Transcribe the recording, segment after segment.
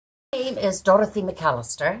My name is Dorothy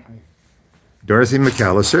McAllister. Dorothy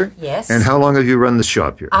McAllister? Yes. And how long have you run the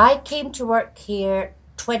shop here? I came to work here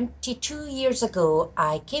 22 years ago.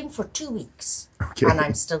 I came for 2 weeks, Okay. and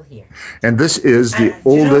I'm still here. And this is the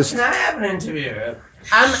oldest... Can I have an interview?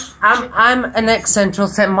 I'm an ex-Central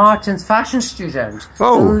St. Martin's fashion student.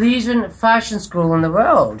 Oh. The leading fashion school in the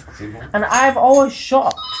world. And I've always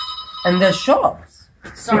shopped in this shop.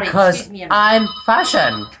 Sorry, Because excuse me a minute. I'm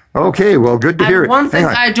fashion. Okay, well, good to hear And it. one thing Hang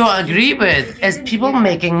on. I don't agree with is people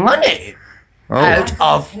making money Oh. out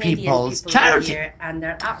of Canadian people's people charity. here, and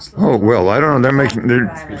they're absolutely Oh, well, I don't know. They're making...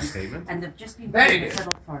 and they've just been Very very good.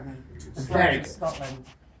 fiddle for me. Very From good. Scotland.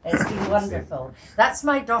 It's been wonderful. That's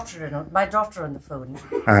my daughter on the phone,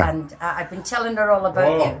 Ah. and I've been telling her all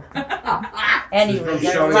about you. Anyway, She's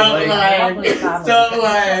you're from a Shawty lovely Lane. family. Stop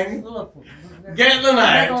lying. Get them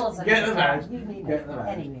out. Medals and Get them out. you name Get it. them out.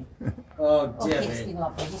 Anyway, Oh, okay, it's Jimmy. been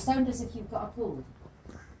lovely. You sound as if you've got a cold.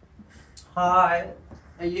 Hi.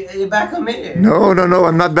 Are you back on me? No, no, no,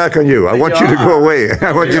 I'm not back on you. I want you to go away.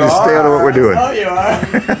 I want you to stay out of what we're doing. Oh, you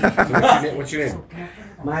are. What's your name?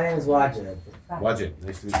 My name is Wajid. Wajid.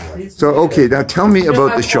 Nice to meet you. Wajid. So, okay, now tell me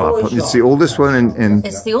about the shop. It's the oldest one in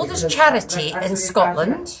It's the oldest charity in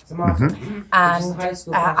Scotland, and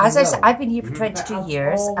as I said, I've been here for 22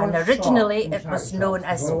 years, and originally it was known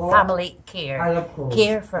as Family Care,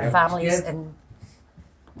 care for families in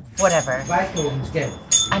whatever.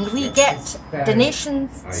 And we get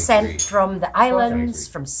donations sent from the islands,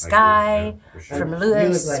 from Skye, from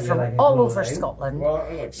Lewis, from all over Scotland,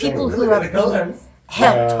 people who have been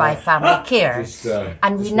helped by Family Care.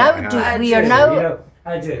 And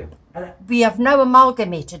we have now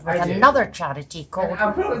amalgamated with another charity called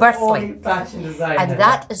Birthlink, and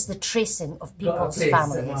that is the tracing of people's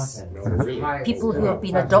families. People who have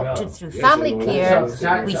been adopted through Family Care,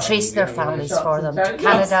 we trace their families for them to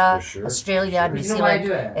Canada, Australia, New Zealand.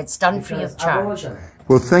 It's done free of charge.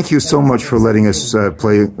 Well, thank you so much for letting us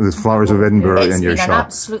play the Flowers of Edinburgh It's in your been an shop.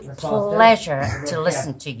 absolute pleasure to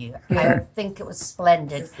listen to you. I think it was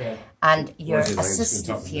splendid, and your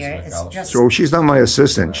assistant here is just... So she's not my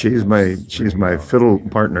assistant. She's my fiddle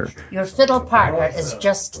partner. Your fiddle partner is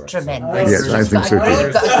just tremendous. Yes, I think so too.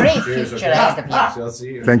 You've got a great future ahead of you. I'll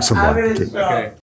see you. Thanks a lot. I'm gonna Okay. stop.